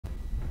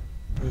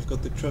We've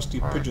got the trusty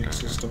pigeon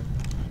system.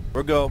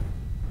 We're go.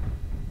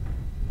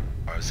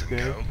 I was in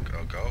Okay.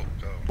 go.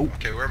 Oh.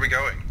 Okay, where are we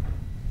going?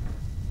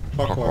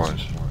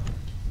 Clockwise.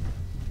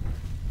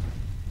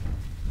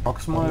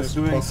 Proxima is Unless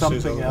doing Prox says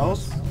something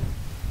otherwise. else.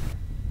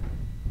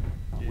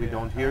 We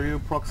don't hear you,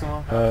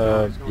 Proxima.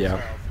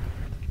 Yeah.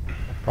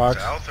 Prox.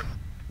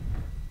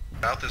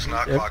 South is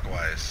not Yep.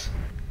 clockwise.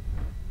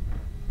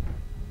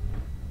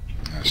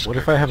 What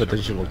if I have a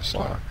digital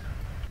clock?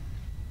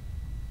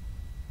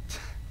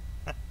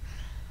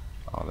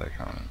 Oh, they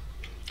can't.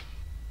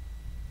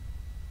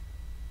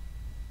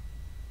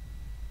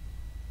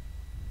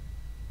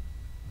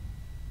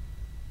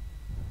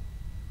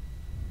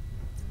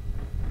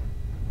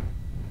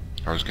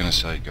 I was gonna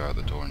say go out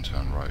the door and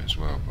turn right as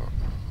well, but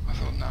I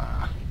thought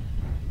nah,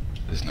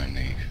 there's no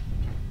need.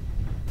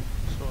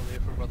 Surely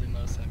everybody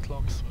knows their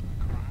clocks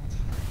were correct.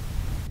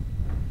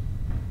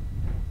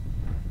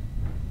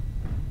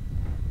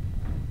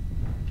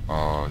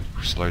 Oh,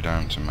 slow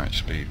down to match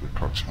speed with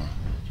Proxima.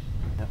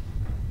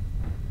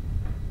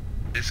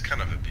 It's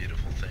kind of a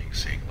beautiful thing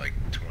seeing like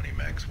 20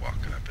 mechs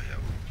walking up a hill.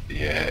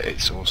 Yeah,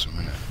 it's awesome,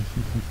 isn't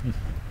it?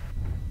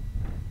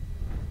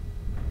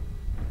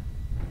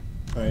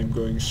 I'm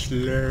going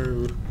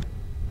slow.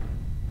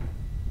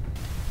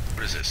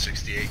 What is it,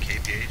 68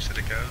 kph that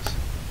it goes?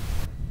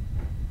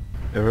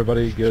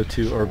 Everybody go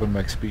to urban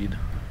max speed.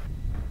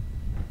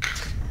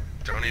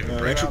 Don't even It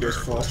bring actually up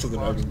goes faster than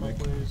Urban Mech.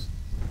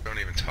 Don't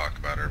even talk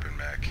about Urban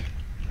Mech.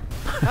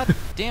 God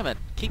damn it!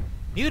 Keep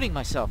muting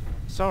myself.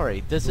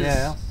 Sorry, this is.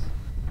 Yeah.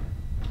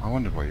 I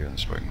wondered why you hadn't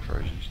spoken for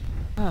ages.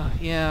 Oh,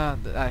 yeah,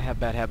 I have a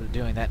bad habit of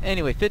doing that.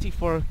 Anyway,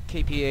 54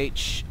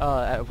 kph.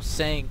 I was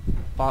saying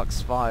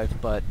Fox 5,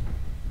 but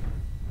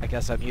I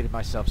guess I muted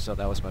myself, so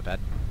that was my bad.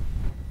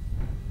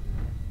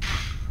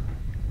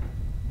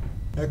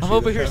 Actually, I'm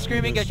over the here happening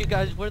screaming is- at you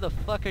guys. Where the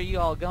fuck are you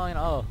all going?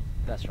 Oh,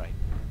 that's right.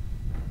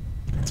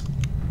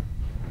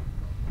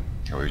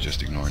 Or were we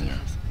just ignoring you?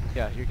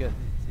 Yeah, you're good.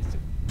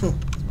 It's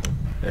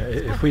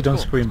If we don't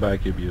scream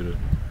back, you're muted.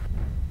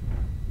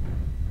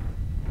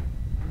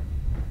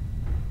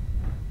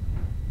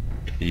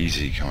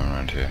 Easy coming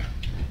around here.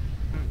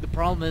 The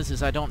problem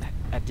is I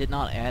did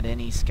not add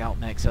any scout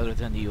mechs other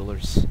than the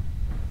Eulers.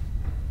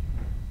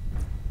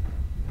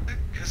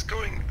 It's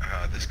going,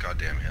 this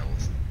goddamn hill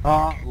is...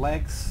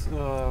 Legs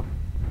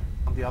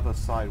on the other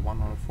side,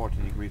 140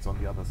 degrees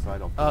on the other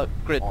side of the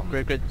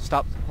Grid.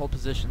 Stop. Hold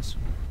positions.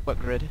 What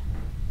grid?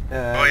 Oh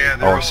yeah, Oh,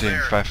 they're I all see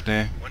there.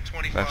 Fafnir.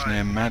 125.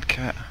 Fafnir, Mad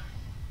Cat,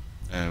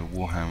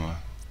 Warhammer.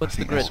 What's I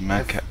think the that's grid?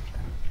 Mad Cat.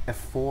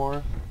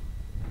 F4,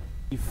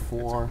 It's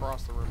E4.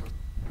 across the river.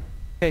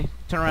 Okay,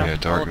 turn around. Yeah, all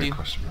of directly you.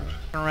 across the road.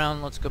 Turn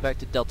around. Let's go back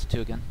to Delta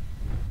 2 again.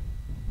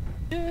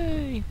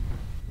 Yay!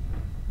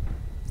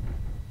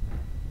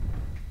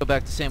 Go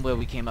back the same way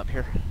we came up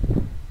here.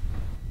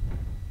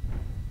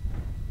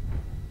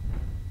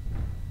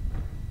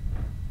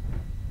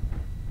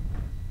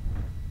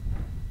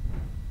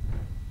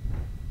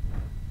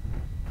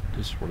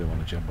 Just really want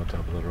to jump on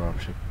top of the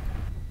dropship.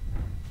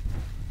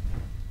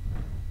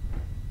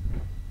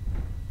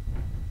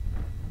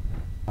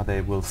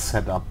 They will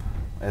set up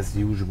as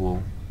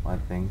usual, I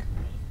think.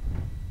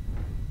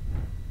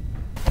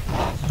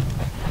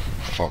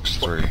 Fox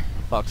 3.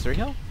 Fox 3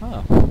 Hill?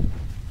 Oh.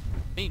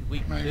 I mean,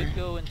 we Maybe. could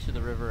go into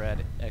the river at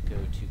Echo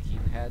to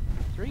keypad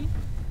 3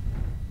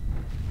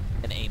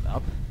 and aim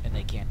up, and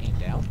they can't aim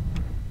down.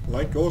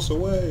 Light goes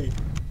away.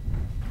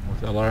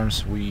 With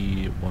alarms,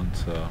 we want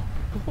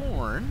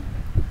Horn,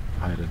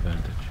 height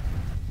advantage.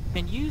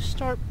 can you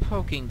start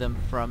poking them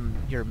from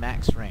your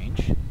max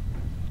range?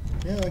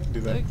 Yeah, I can do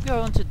that.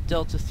 Go into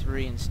Delta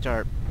 3 and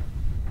start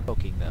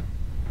poking them.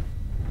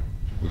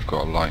 We've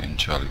got a light in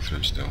Charlie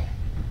 3 still.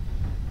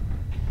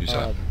 Who's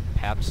that?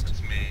 Pabst.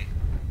 It's me.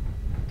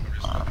 I'm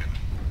just looking.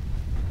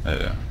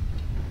 Yeah.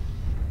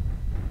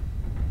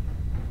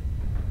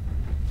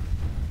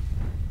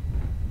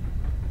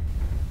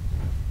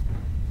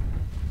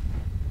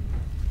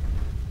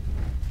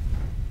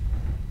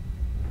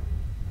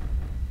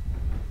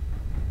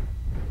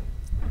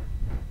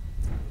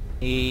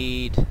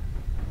 Need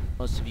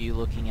most of you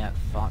looking at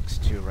Fox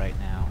 2 right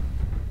now.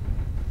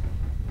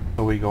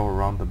 So we go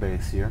around the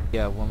base here.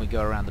 Yeah, when we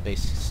go around the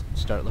base,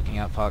 start looking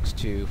at Fox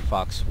 2,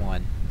 Fox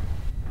 1.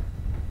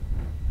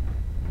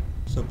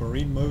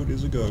 Submarine mode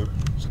is a go.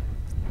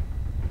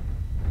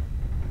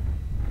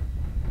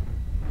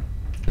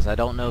 Because I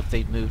don't know if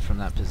they've moved from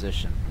that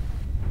position.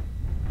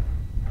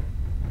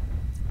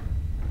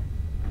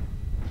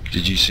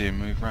 Did you see him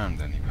move round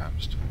then, he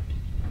Pabst?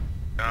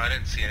 No, I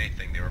didn't see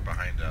anything. They were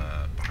behind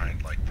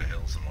like the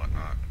hills and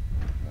whatnot.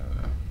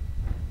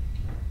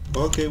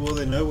 Okay, well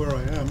they know where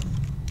I am.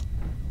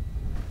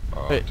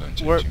 Oh, Wait, don't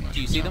take where, too much do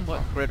you of see a them? What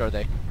sample. grid are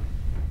they?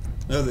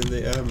 No,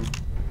 they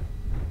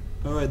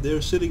Alright,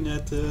 they're sitting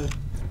at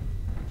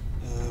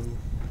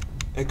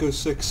Echo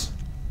 6.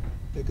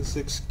 Echo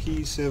 6,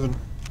 key 7.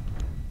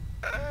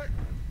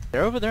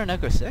 They're over there in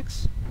Echo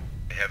 6?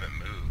 They haven't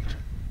moved.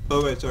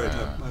 Oh wait, sorry,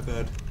 no, my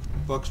bad.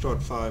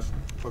 Foxtrot 5.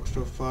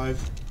 Foxtrot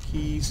 5,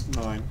 keys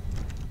 9.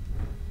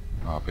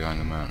 Oh, behind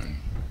the mountain.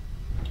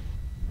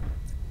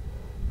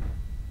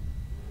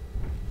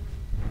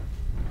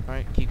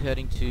 Alright, keep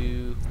heading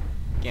to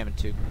Gamma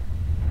 2.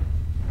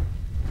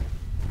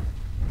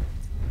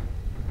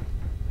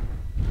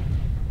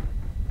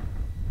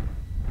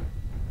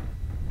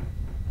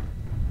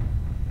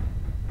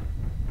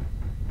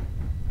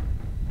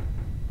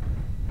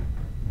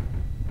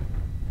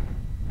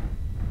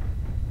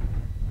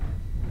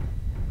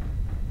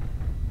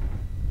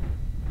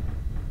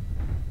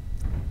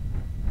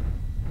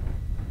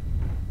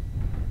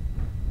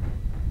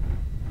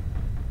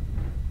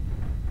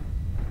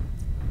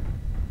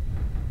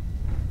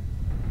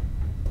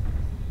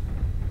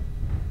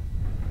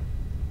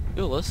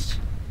 Duelist.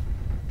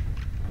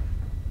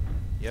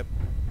 Yep.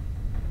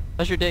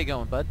 How's your day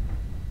going, bud?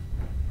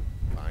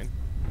 Fine.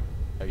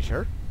 Are you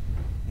sure?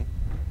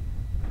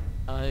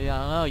 I don't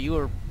know.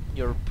 You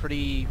were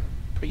pretty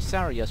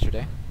sour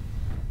yesterday.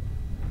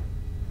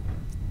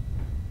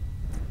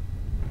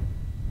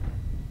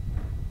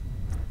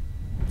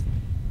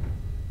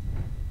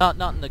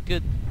 Not in the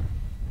good.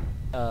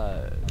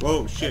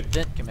 Whoa, shit.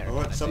 Event commander.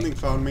 Oh, something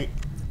found me.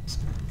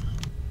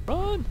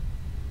 Run!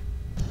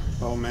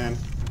 Oh man.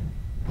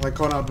 I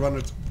can't outrun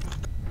it.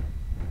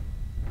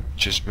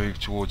 Just move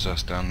towards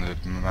us down the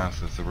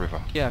mouth of the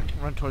river. Yeah,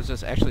 run towards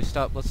us. Actually,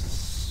 stop.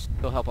 Let's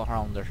go help a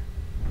Highlander.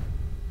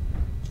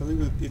 Something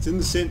that, it's in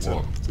the center.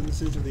 What? It's in the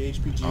center of the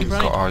HPG. I've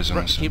got eyes on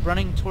Run, us. keep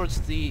running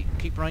towards the.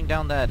 Keep running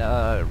down that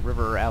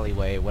river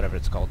alleyway, whatever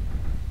it's called.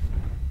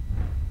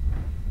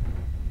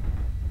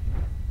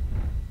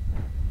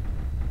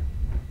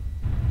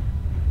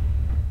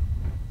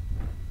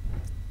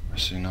 I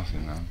see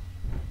nothing now.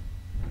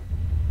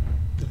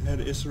 It had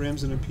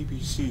SRMs and a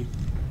PPC.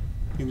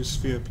 In a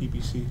sphere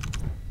PPC.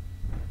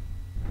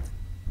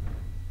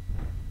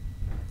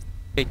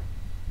 Hey,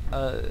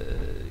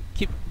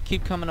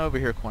 keep coming over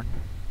here, Corn.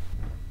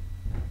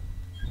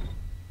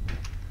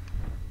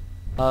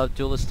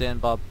 Duelist and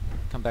Bob,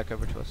 come back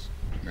over to us.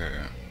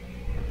 Yeah.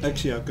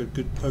 Actually, I've got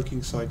good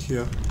poking sight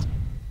here.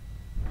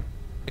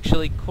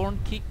 Actually, Corn,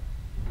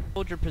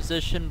 hold your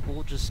position.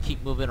 We'll just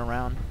keep moving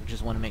around. We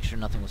just want to make sure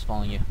nothing was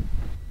following you.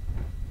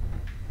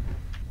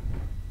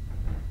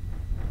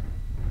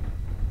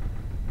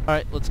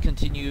 Alright, let's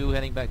continue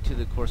heading back to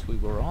the course we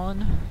were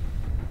on.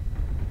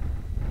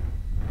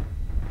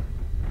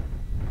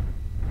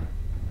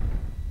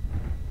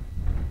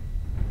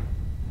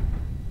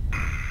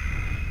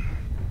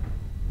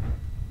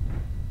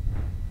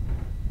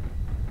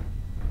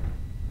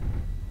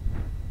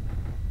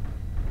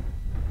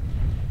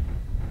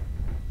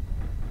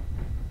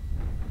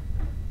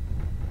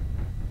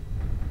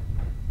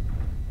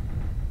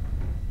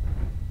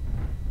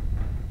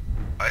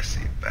 I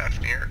see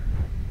Fafnir.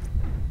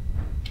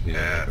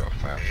 Yeah, I got a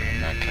Falcon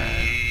in that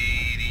can.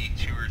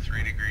 82 or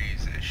 3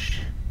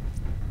 degrees-ish.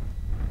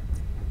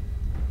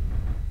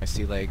 I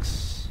see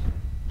legs.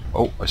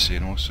 Oh, I see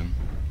an awesome.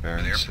 They're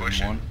Bearing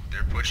pushing. one.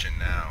 They're pushing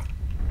now.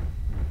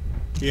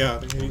 Yeah,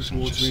 they're heading Awesome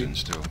towards just me. sitting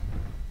still.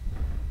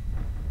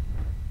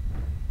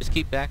 Just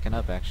keep backing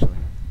up, actually.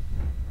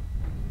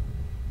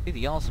 I see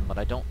the awesome, but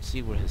I don't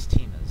see where his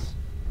team is.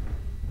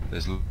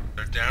 There's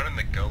They're down in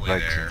the gully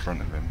legs there. in front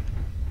of him.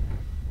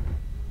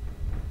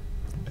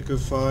 Echo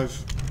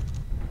 5.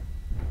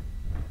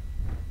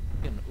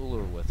 Get an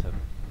Uller with him.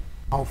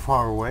 How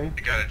far away?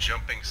 They got a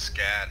jumping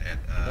scat at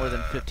More than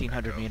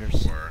 1,500 Echo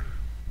meters. 4.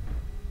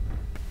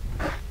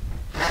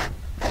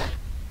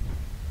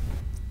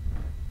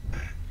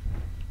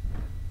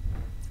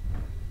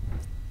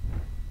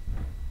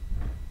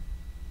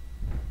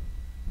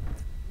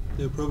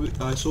 They're probably.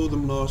 I saw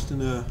them last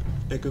in a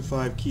Echo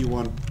 5 Key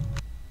 1.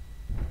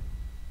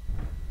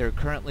 They're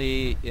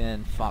currently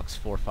in Fox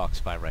 4, Fox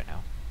 5 right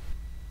now.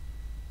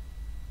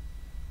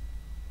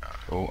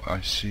 Oh,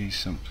 I see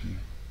something.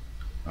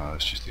 Oh,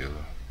 that's just the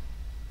other.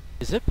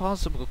 Is it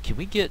possible, can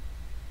we get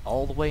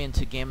all the way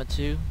into Gamma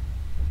 2?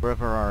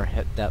 Wherever our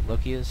that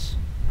Loki is?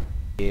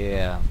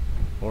 Yeah.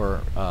 Or,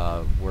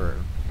 where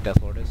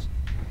Deathlord is?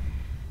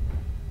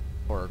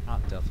 Or,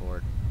 not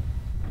Deathlord.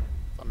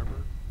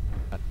 Thunderbird.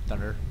 Not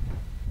Thunder.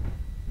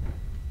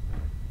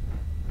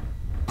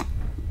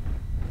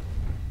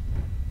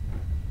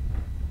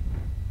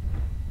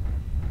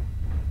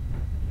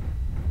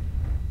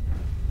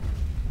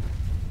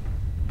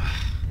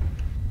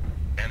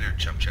 And their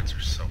jump jets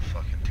are so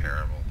fucking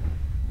terrible.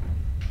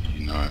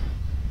 You know it.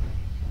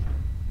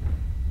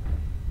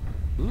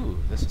 Ooh,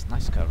 this is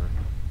nice cover.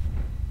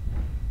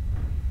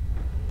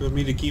 You want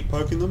me to keep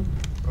poking them?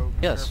 Oh,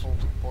 Yes. careful.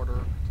 Border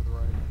to the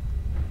right.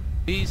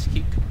 Please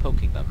keep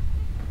poking them.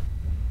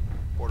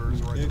 Border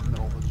is right in Okay. the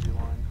middle of the G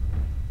line.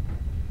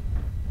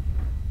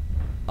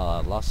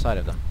 Lost sight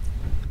of them.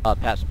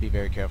 Paps, be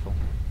very careful.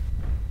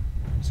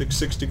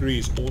 6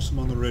 degrees. Awesome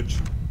on the ridge.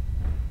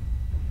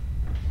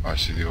 I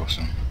see the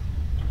awesome.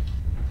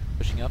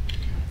 Pushing up.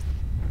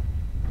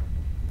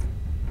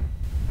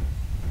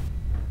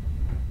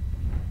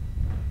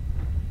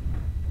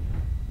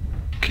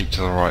 Keep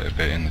to the right a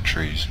bit in the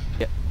trees.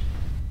 Yep.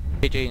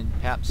 KJ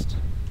and Pabst.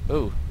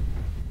 Ooh.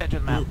 Edge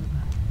of the map.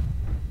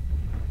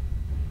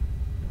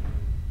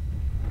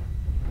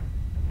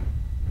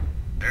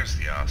 There's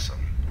the awesome.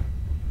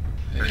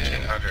 Yeah.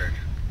 1300.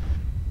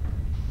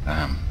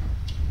 Damn.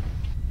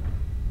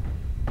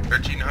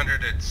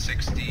 1300 at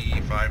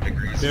 65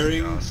 degrees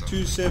Bearing is awesome.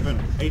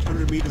 27,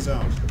 800 meters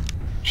out.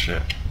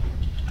 Shit.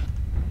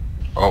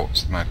 Oh,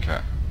 it's the Mad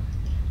Cat.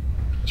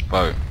 It's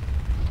boat.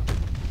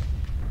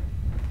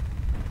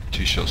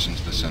 2 shots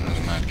into the center of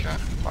the Mad Cat.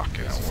 Fuck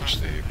it, I'll watch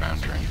the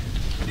boundary.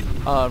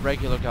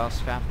 Regular Gauss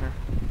Fafner.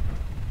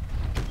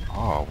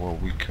 Oh, well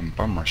we can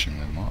bum rush him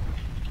then, what?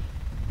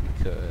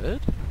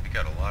 Good. We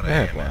got a lot of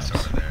Yeah, AMS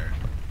well. over there.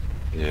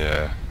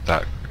 Yeah,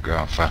 that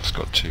Faf's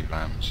got 2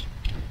 lambs.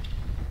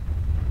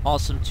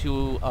 Awesome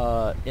to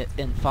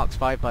in Fox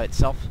 5 by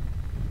itself.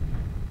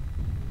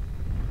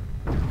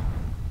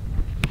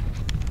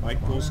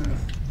 Mike Wilson,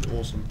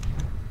 awesome.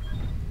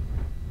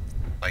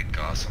 Like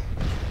awesome.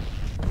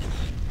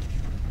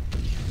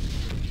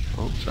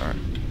 Oh, sorry.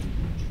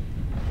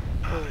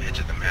 Oh, edge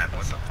of the map,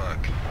 what the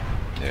fuck?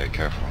 Yeah,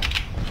 careful.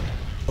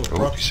 Oh,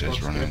 Brock, he says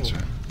Brock's run careful. into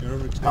it. You're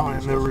over 10 Down in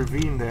meters the off.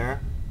 ravine there.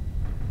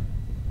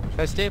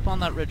 Guys, stay up on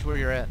that ridge where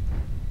you're at.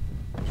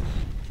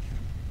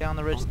 Down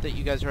the ridge that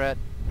you guys are at.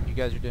 You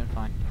guys are doing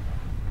fine.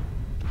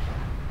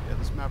 Yeah,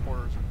 this map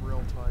order is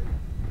real tight.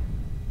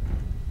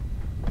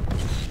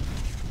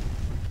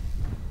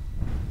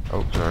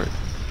 Oh, sorry.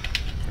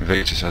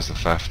 Invictus has the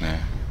Fafnir.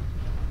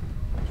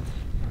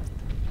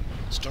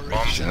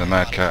 Bombs And the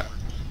Mad Cat.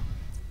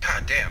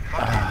 God damn,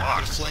 fucking They're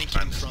locks. flanking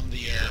Sometimes from the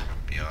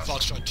be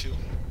awesome. Foxtrot 2.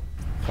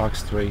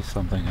 Fox 3,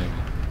 something heavy.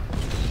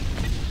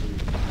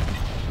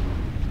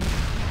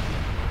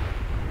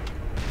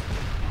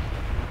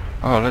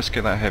 Oh, let's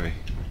get that heavy.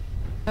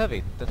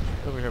 Heavy. That's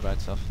over here by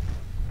itself.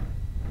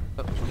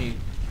 Oh, you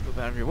move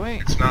out of your way.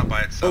 It's not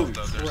by itself Oh,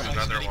 though, there's crap.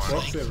 another one.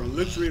 Brock's there,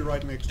 literally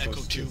right next to Echo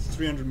us. 2.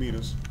 300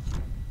 meters.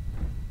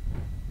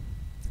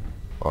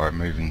 Alright,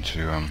 moving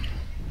to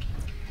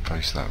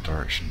face that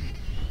direction.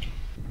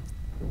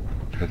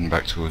 Heading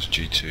back towards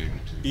G2.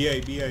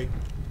 BA.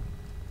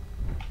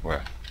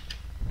 Where?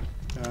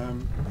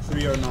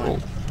 309. Oh.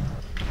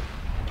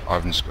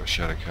 Ivan's got a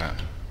Shadow Cat.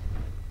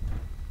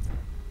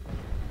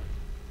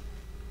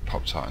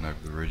 Pop Titan over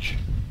the ridge.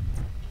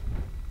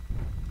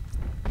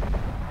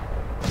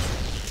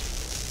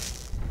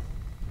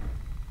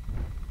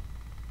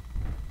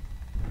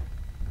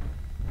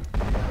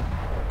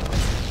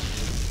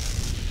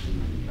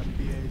 That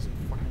BA is in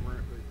fucking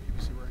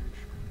PPC range.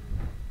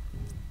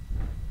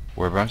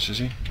 Whereabouts is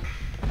he?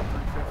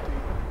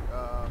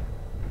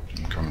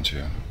 350. I'm coming to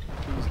you.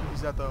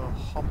 He's at the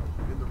hump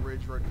in the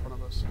ridge right in front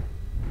of us.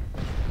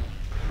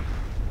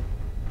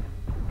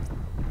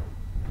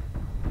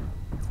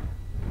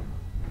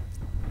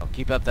 Oh,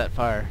 keep up that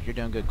fire. You're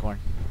doing good, Corn.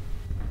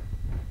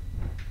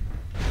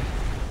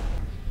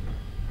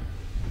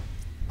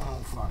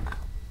 Oh fuck.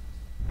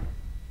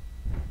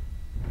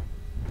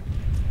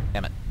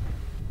 Damn it.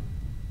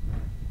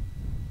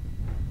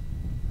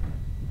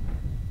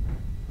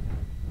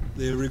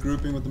 They're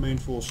regrouping with the main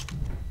force.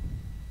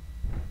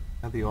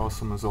 And the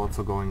Awesome is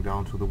also going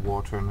down to the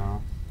water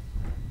now.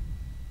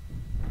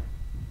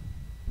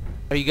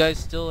 Are you guys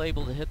still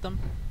able to hit them?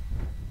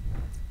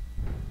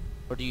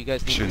 Or do you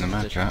guys need Shooting the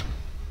Mad reposition? Cat.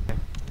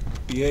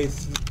 BA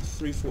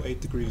 348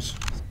 degrees.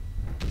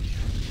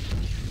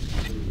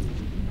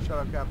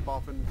 Shadow Cat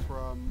bopping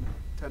from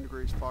 10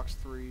 degrees, Fox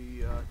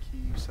 3,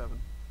 Key 7.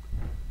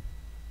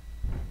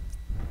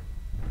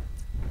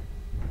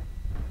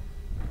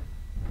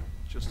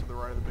 Just to the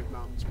right of the big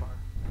mountain spire.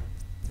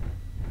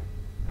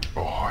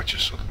 Oh, I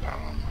just saw the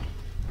battle armor.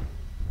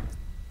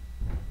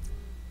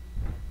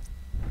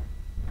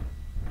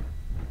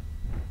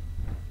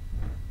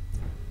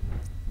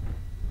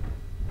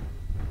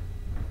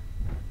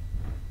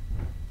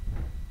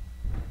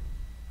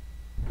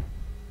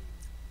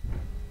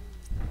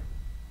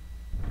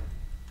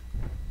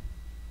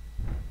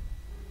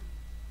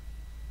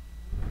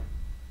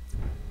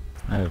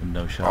 I have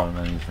no shot on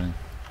anything.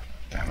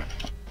 Damn it.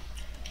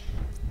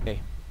 Okay.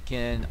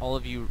 Can all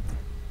of you...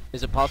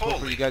 Is it possible for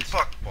Holy you guys...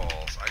 fuck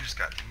balls, I just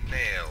got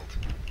nailed.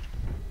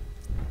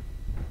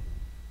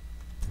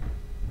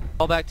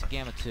 Fall back to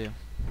Gamma 2.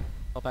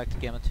 Fall back to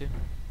Gamma 2.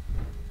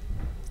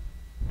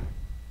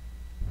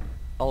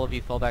 All of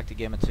you fall back to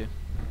Gamma 2.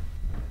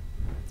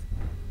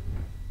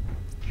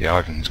 Yeah,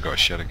 Ivan's got a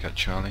Shadow Cat,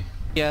 Charlie.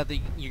 Yeah,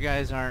 you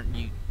guys aren't...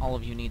 all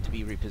of you need to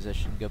be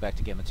repositioned. Go back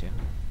to Gamma 2.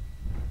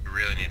 We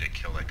really need to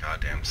kill that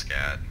goddamn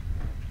scat.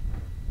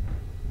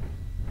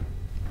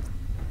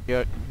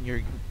 You're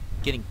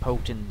getting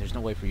poked and there's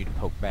no way for you to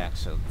poke back,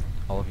 so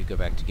all of you go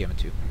back to Gamma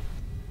 2.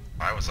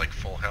 I was like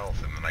full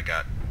health and then I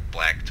got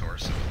black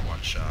torso with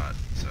one shot,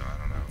 so I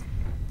don't know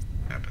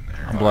what happened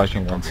there. I'm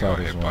blocking Actually, one probably got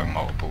side as hit by well.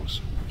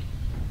 multiples.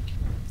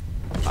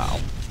 Wow.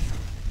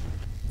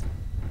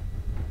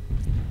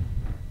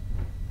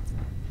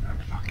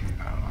 That fucking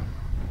battle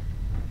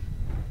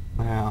armor.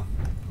 Yeah,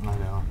 I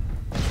know.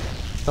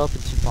 Up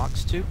into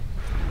Fox 2.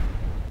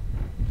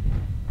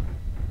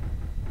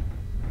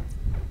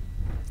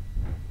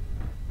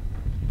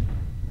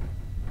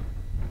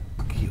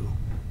 Fuck you.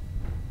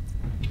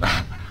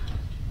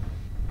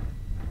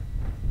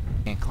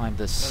 Can't climb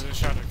this. There's a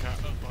Shadow Cat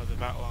up by the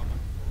battle armor.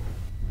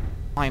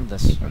 Climb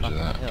this Roger fucking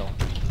that. hill.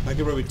 I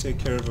can probably take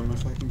care of them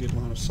if I can get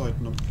line of sight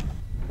on them.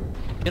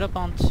 Get up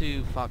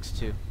onto Fox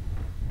 2.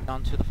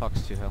 Onto the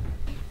Fox 2 hill.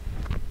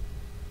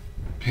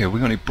 Here, we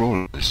got any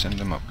brawlers? Send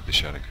them up with the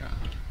Shadow Cat.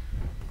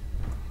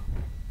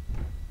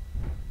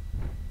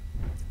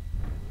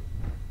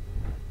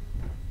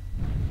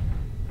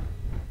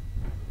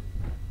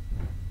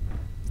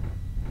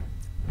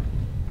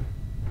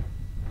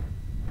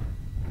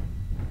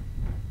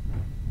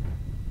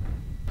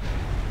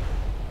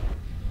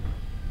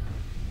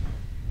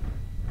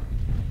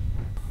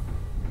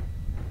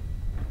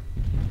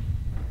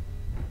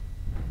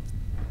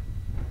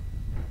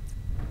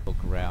 Look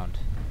around.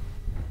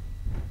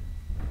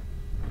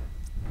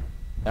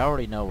 I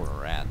already know where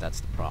we're at, that's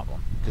the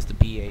problem. Because the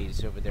BA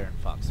is over there in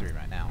Fox 3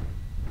 right now.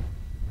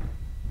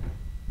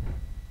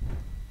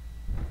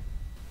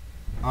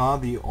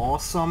 The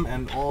Awesome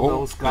and all Oh,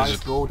 those guys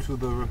there's a go to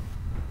the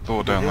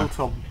Thor down there.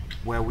 hilltop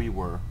where we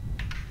were.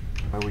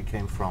 Where we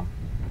came from.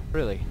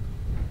 Really?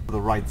 To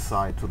the right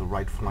side, to the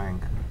right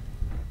flank.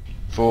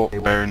 Thor, They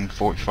bearing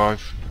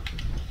 45.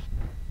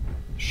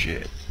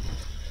 Shit.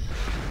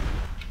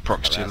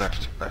 Prox to your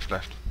left,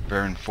 left.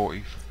 Bearing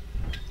 40.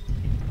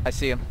 I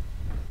see them.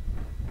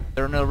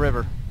 They're in the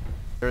river.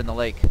 They're in the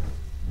lake.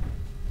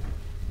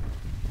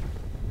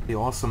 The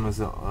Awesome is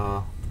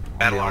on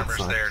Battle the armor's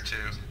outside. there too.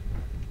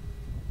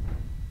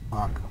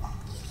 Fuck.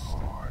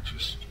 Oh, I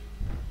just...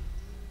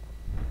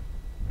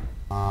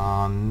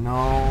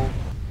 No.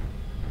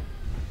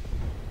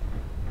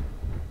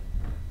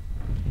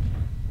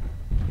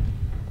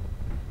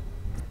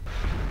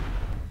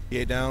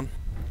 EA down.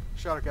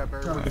 Shadowcat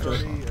barrier Good job.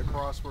 130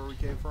 across where we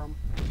came from.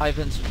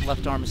 Ivan's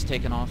left arm is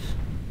taken off.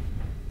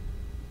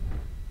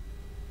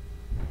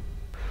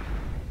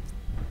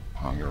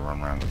 I'm gonna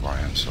run around the right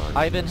hand side.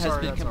 Ivan has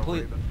Sorry, been that's our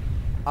complete. Raven.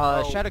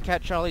 Oh.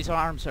 Shadowcat Charlie's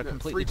arms are Yeah,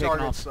 completely 3 taken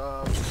targets,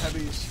 off.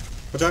 heavies.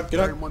 Watch out, get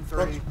out! Bearing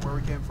 130 where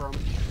we came from.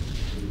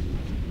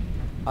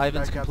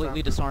 Ivan's Shadowcat's completely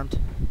after. disarmed.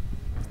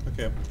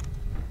 Okay.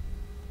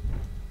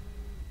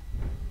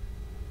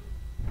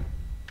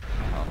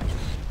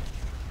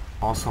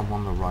 Awesome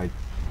on the right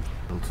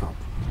hilltop.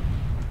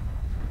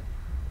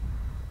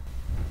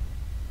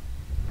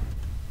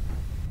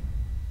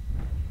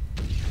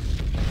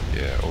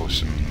 Yeah,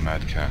 awesome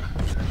Mad Cat.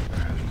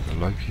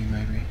 And Loki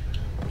maybe?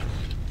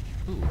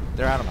 Ooh,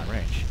 they're out of my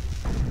range.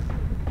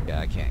 Yeah,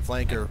 I can't.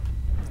 Flanker.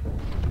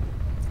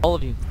 All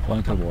of you,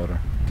 Flank the water.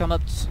 come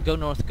up, go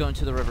north, go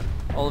into the river.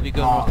 All of you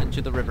go north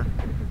into the river.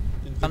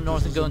 Come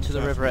north and go into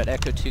the river at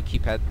Echo 2,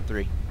 keypad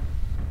 3.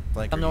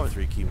 Flanker I'm north.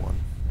 E3 key 1.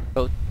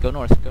 Go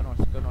north, go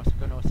north, go north,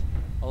 go north.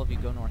 All of you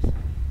go north.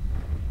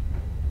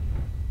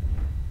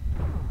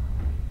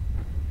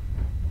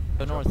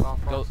 Go north,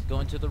 off us. go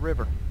into the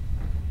river.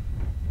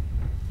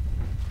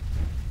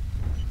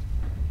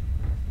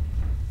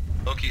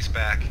 Loki's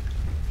back.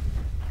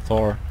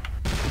 Thor.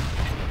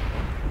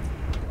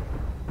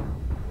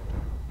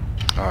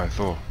 Alright,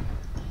 Thor.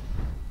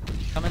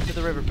 Come into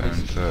the river, Bearing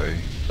please. 30.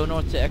 Go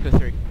north to Echo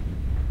 3.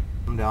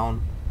 I'm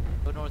down.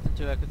 Go north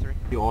into Echo 3.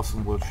 The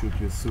Awesome will shoot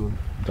you soon.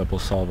 Double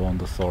salvo on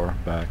the Thor.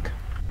 Back.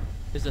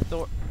 Is the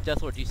Thor...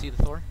 Deathlord, do you see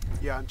the Thor?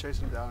 Yeah, I'm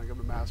chasing him down and give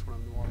him a mask when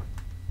I'm in the water.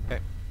 Okay.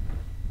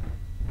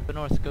 Go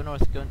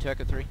north, go into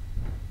Echo 3.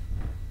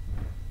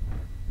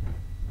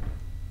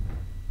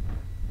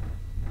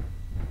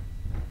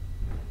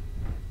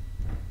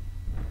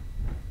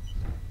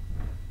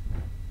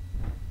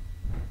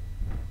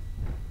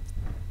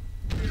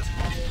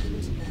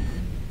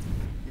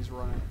 He's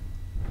running.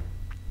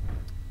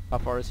 How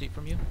far is he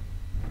from you?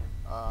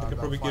 I could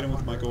probably get him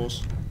with my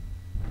goals.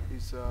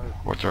 He's What he's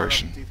right up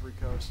direction? the D3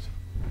 coast.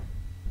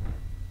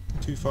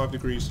 5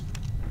 degrees.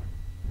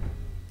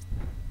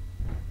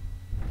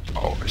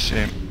 Oh, I see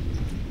him.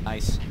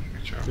 Nice.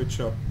 Good job. Good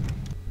shot.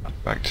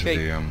 Back to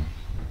Okay. the,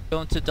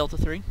 Go into Delta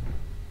 3.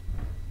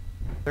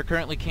 They're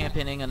currently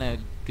camping in a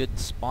good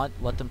spot.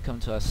 Let them come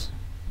to us.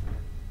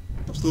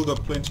 I've still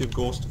got plenty of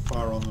goals to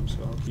fire on them, so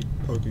I'll keep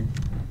poking.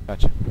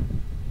 Gotcha.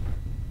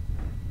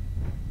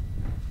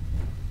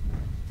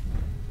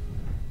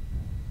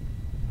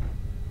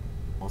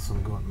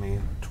 Awesome got me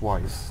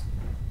twice.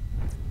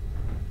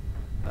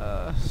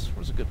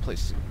 Where's a good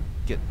place to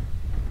get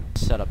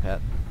set up at?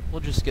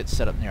 We'll just get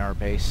set up near our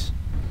base.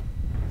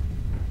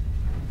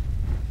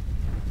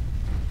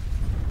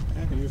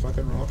 Yeah, you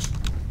fucking rocks.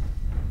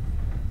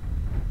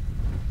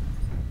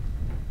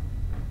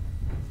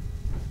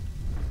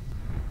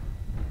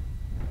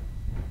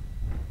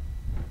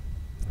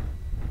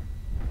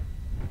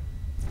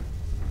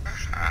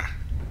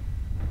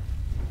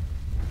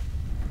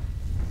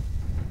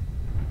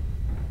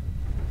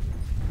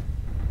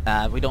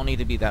 Ah, We don't need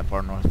to be that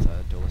far north,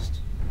 duelist.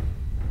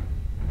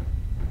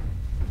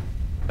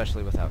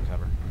 Especially without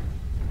cover.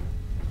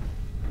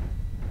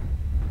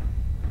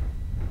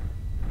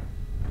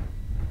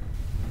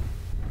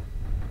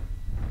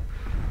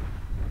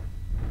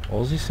 What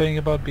was he saying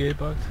about BA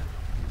bugs?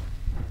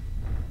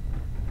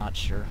 Not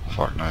sure.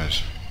 fuck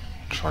knows.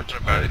 Tried to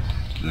pay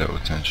little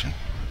attention.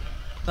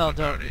 No,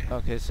 don't. Howdy.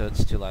 Okay, so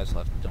it's 2 lives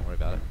left. Don't worry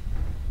about it.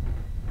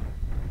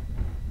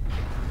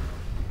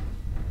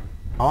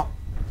 Oh,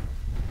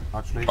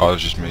 Arch-lady? Oh,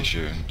 it's just me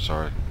shooting.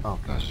 Sorry.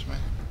 Okay. That's just me.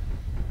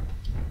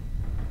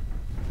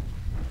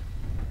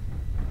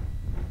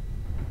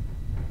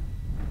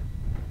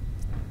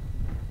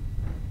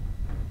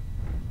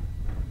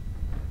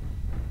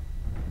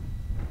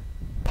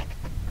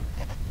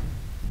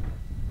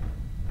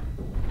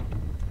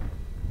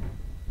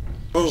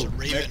 Oh, a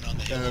Raven on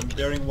the hill over there.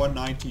 bearing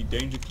 190,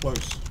 danger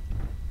close.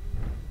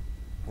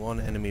 One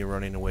enemy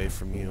running away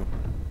from you.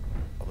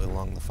 Probably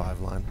along the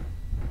 5 line.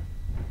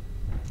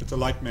 It's a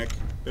light mech,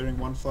 bearing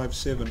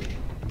 157.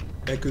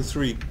 Echo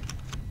 3.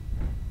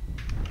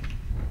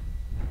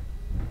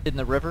 In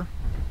the river?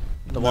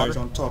 In the No, water? he's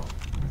on top.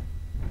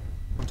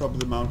 On top of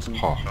the mountain.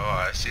 Oh, Oh,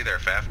 I see their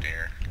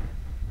Fafnir.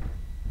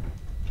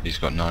 he's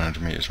got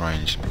 900 meters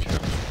range. Be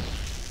careful.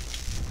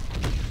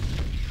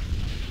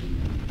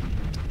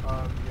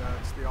 Yeah,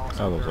 it's the also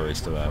That was a bearing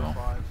waste of ammo.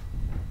 145.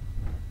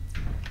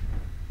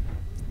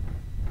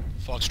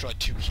 Foxtrot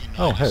 2 Key 9,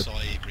 Oh, I head. saw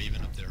a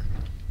Raven up there.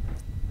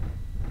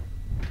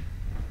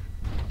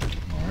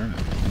 Alright.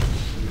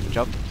 Good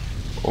job.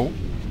 Oh,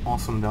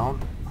 Awesome down.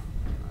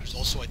 There's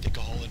also, I think,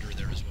 a Hollander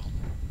there as well.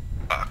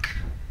 Fuck.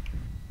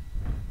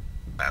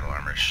 Battle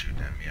armor shooting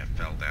at me. I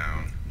fell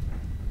down.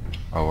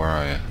 oh, where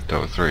are you?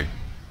 Delta 3.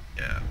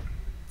 Yeah.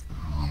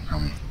 Oh, I'm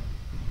coming.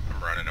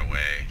 I'm running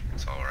away.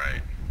 It's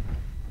alright.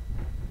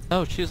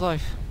 No, choose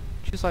life.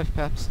 Choose life,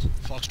 Pabst.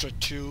 Foxtrot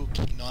 2,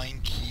 Key 9,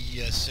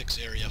 Key 6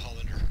 area,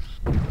 Hollander.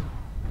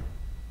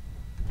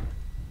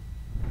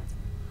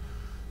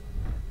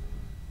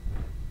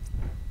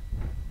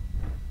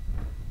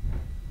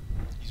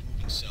 He's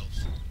moving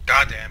south.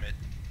 God damn it.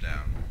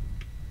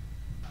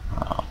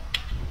 Down.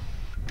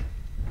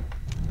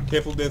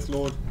 Careful,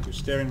 Deathlord. You're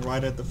staring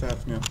right at the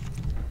Fafnir.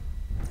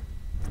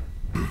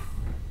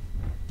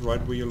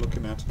 Right where you're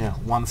looking at. Yeah,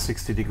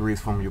 160 degrees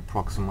from you,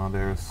 Proxima.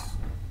 There's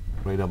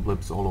radar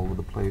blips all over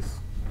the place.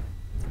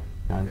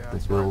 Behind Yeah, the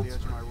it's right at the hills.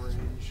 edge of my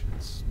range.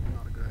 It's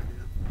not a good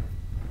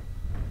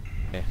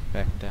idea. Okay,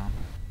 back down.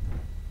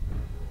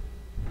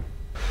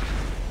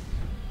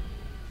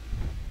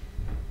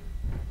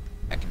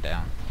 Backing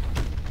down.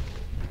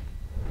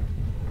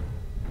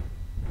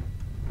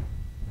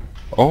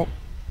 Oh!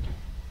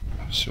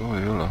 I saw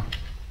you, look.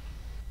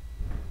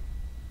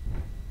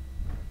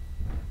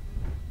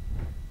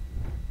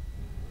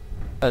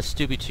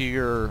 Stubby to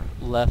your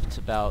left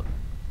about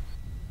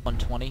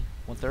 120,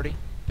 130.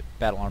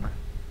 Battle armor.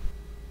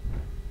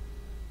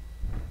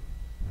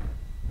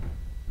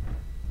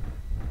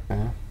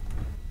 Okay.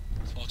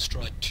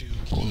 Foxtrot 2,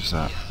 What Key was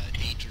that?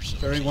 8 or so.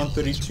 Bearing Key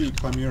 132,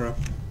 Chimera.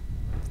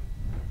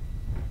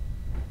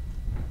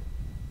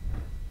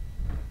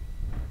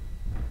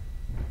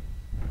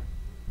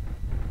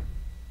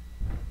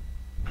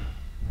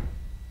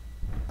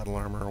 Battle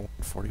armor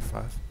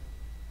 145.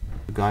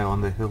 The guy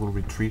on the hill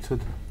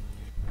retreated.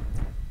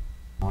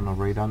 On a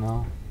radar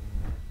now.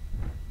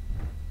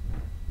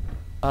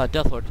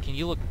 Deathlord, can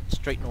you look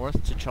straight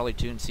north to Charlie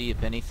 2 and see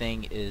if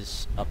anything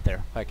is up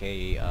there, like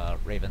a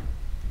Raven?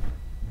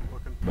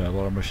 Looking. Battle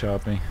armor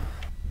shot me.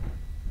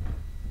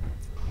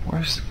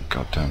 Where's the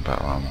goddamn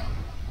battle armor?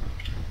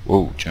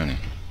 Whoa, Johnny.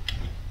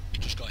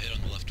 Just got hit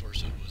on the left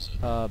torso. Was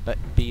But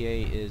BA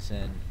is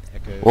in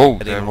Echo Whoa,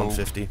 Heading there,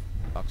 150.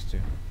 Box 2.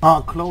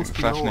 Close Think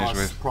below Fafnir's us,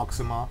 with-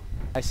 Proxima.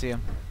 I see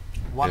him.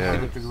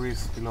 100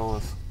 degrees below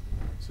us.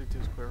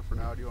 C2's clear for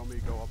now. Do you want me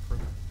to go up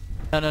further?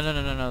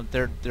 No.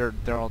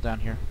 They're all down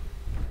here.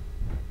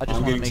 I just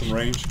I'm want to getting make some sure.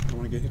 range. I don't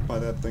want to get hit by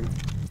that thing.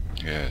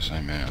 Yeah,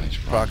 same man. He's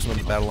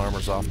Approximately battle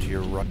armor's off to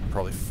your right,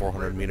 probably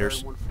 400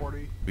 meters.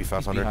 140. Be He's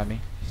 500. behind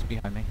me. He's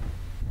behind me.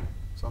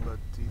 It's on the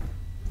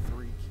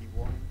D3 key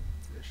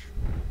 1-ish.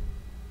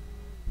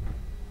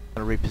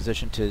 I'm gonna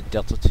reposition to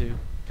Delta 2.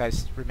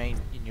 Guys, remain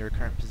in your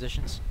current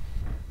positions.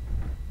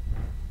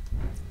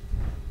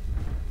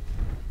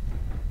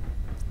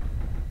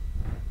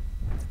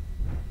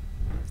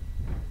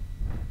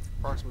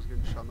 Proxima's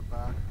getting shot in the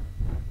back.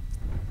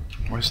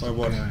 Where's By the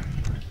what? guy?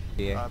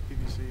 Yeah.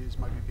 PVCs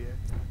might be BA.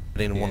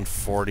 Heading Yeah.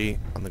 140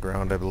 on the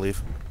ground, I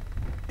believe.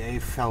 They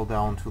fell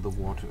down to the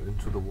water,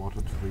 into the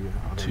water to the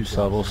other Two side.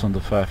 Sabos on the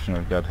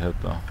Fafnir got hit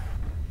though.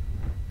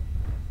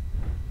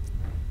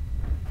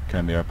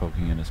 Kinda are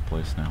poking in his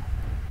place now.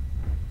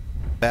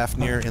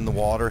 Fafnir in the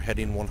water,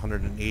 heading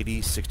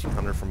 180,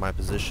 1600 from my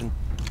position.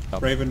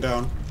 Raven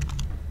down.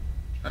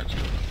 Thanks.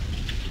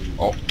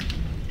 Oh,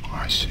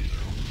 I see.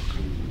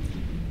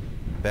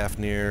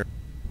 Fafnir,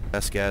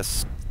 best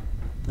guess.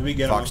 Let me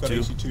get him. Fox I've got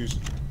 2. AC2s.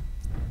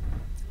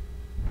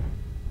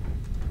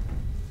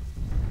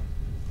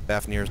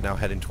 Fafnir is now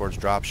heading towards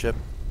dropship.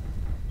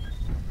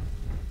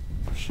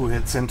 Who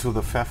hits into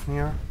the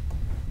Fafnir?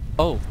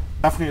 Oh.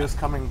 Fafnir is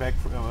coming back.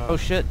 Oh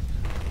shit.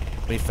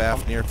 Me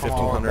Fafnir, Come on,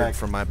 1500 back.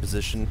 from my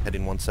position,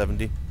 heading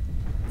 170.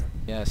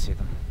 Yeah, I see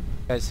them.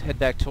 Guys, head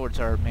back towards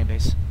our main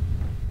base.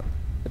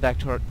 Head back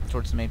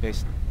towards the main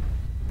base.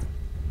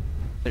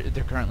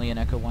 They're currently in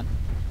Echo 1.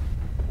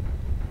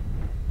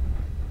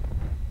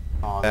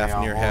 Oh, they are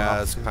Fafnir all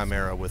has up.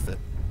 Chimera with it.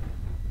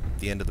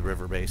 The end of the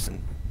river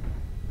basin.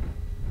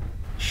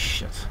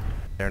 Shit.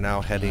 They're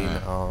now heading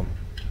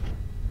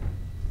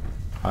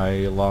I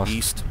lost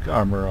East.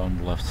 armor on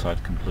the left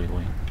side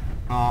completely.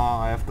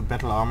 I have the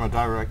battle armor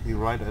directly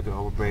right at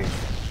our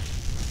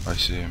base. I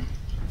see him.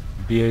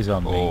 BA's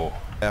on me. Oh,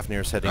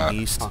 Fafnir's heading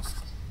east. Fuck.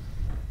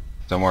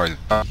 don't worry, the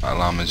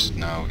battle armor's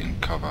now in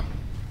cover.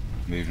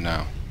 Move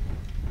now.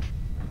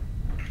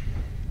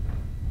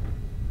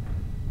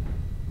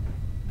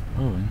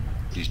 Oh,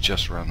 He's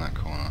just around that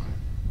corner.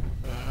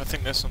 I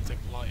think there's something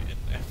light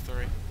in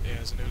F3. Yeah,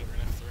 there's an Uller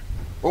in F3.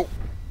 Oh!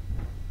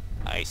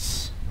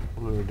 Nice.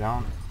 We're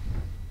down.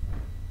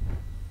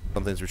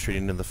 Something's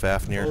retreating to the Pull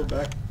Fafnir.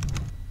 back.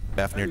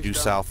 Fafnir due Enemy's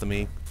down. south of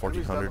me,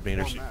 Enemy's down 1400 to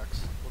meters. 4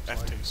 max,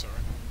 looks F2, like. sorry.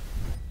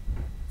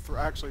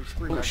 Actually, it's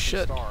 3 Oh, max shit.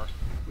 and star.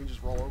 We can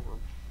just roll over them.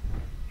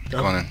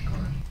 Go on in.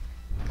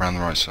 Round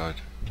the right side.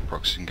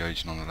 Proxy's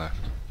engaging on the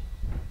left.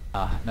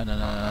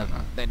 No.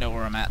 They know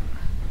where I'm at.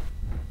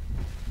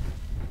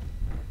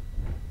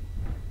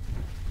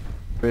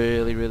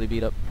 Really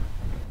beat up.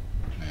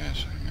 Yeah,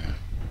 same, yeah.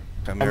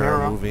 Chimera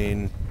Chimera.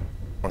 moving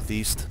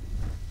northeast.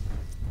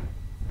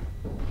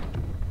 Yep.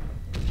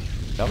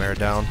 Chimera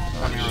down.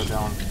 Chimera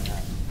down.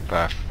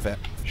 Bath.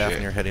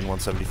 Fafnir heading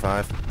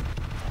 175.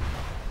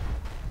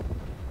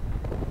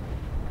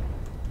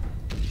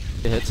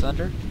 The hits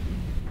under.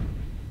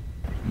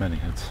 many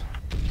hits.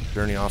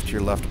 Journey off to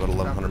your left about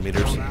 1100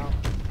 meters.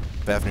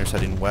 Fafnir's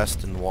heading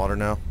west in the water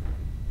now.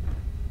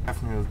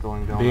 Fafnir is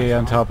going down. BA as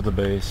on well. top of the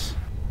base.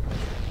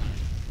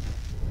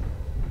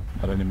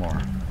 Not anymore.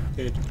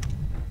 Hit.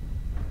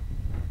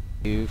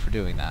 You for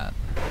doing that.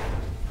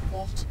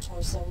 Left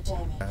torso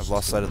damage. I've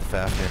lost sight of the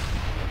Fafnir.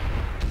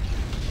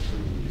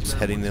 He's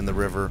heading in the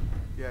river.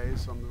 Yeah,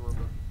 he's on the river.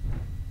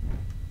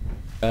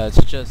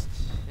 It's just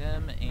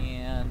him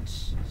and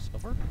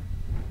Silver?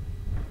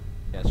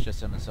 Yeah, it's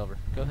just him and Silver.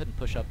 Go ahead and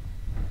push up.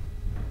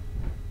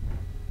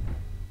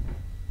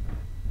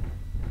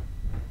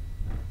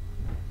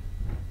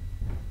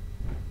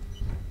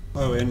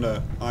 Oh, and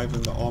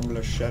Ivan the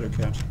armless shadow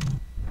cat.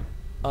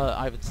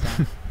 Ivan's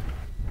down.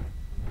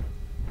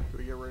 Do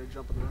we get ready to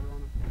jump in the river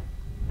on him?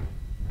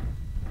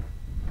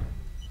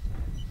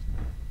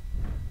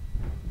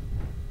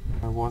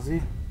 Where was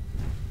he?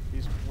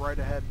 He's right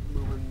ahead,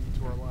 moving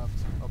to our left,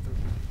 up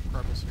the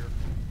crevice here.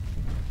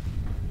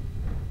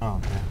 Oh,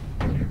 okay.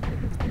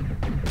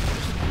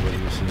 What do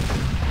you see?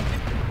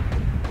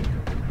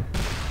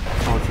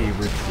 Thought he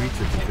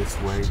retreated this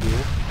way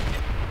here.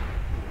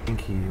 I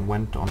think he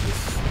went on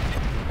his...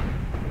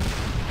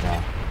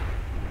 yeah.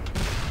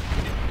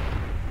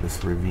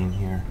 This ravine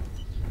here.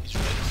 He's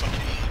right in front of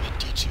me. I'm at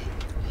D2.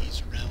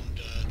 He's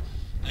around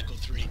Echo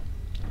 3.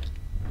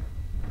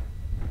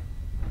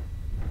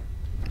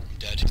 I'm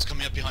dead. He's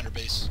coming up behind our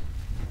base.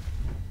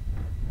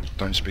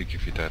 Don't speak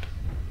if you're dead.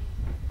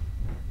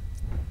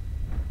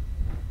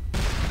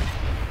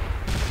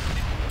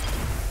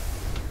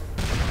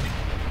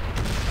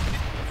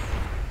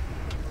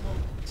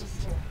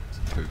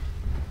 Who?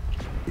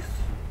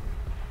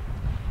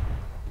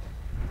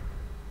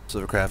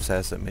 Silvercraft's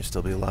asset may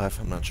still be alive,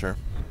 I'm not sure.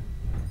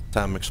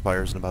 Time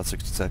expires in about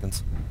 60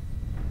 seconds.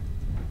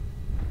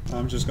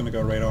 I'm just gonna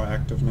go radar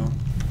active now.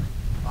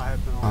 I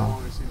have been all Oh.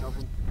 along, I see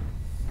nothing.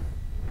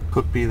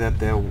 Could be that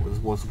there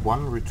was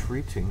one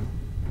retreating.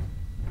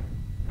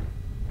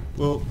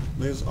 Well,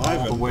 there's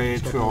Ivan. the way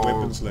He's got to no our-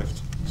 weapons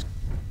left.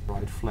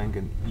 Right flank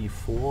in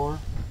E4.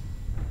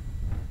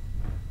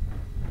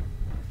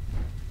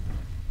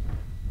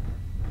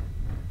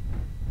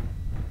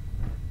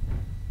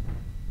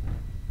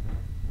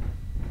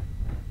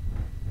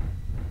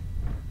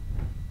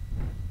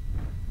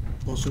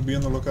 Also be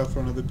on the lookout for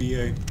another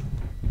BA.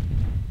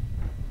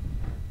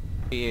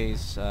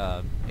 BA's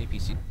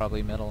APC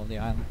probably middle of the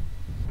island.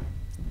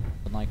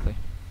 Unlikely.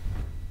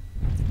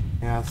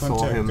 Yeah, I saw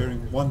Contact him.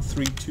 bearing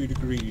 132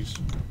 degrees.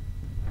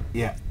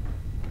 Yeah.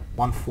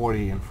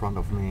 140 in front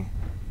of me.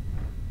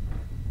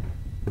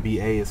 The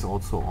BA is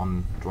also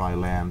on dry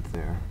land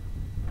there.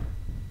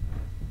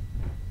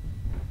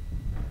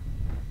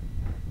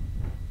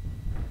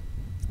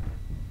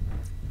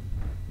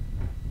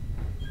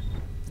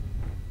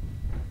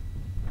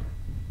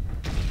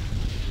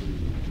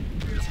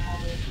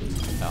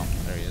 Oh,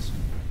 there he is.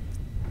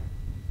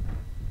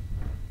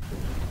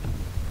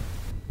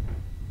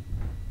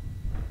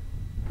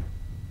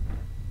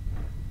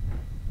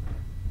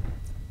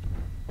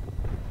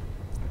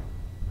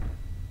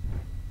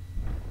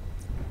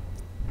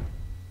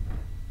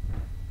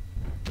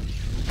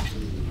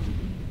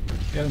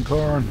 Get him,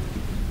 Corn.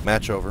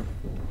 Match over.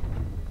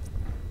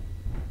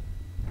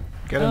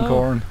 Get him, No.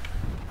 Corn.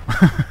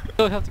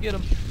 Oh, have to get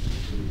him.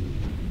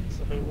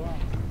 So who won?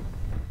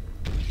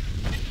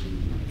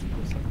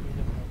 Looks like we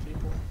have more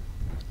people.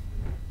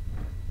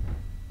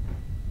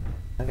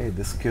 Hey,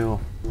 this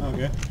kill.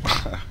 Okay.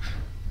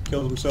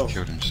 Killed himself.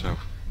 Killed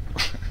himself.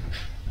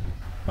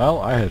 Well,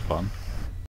 I had fun.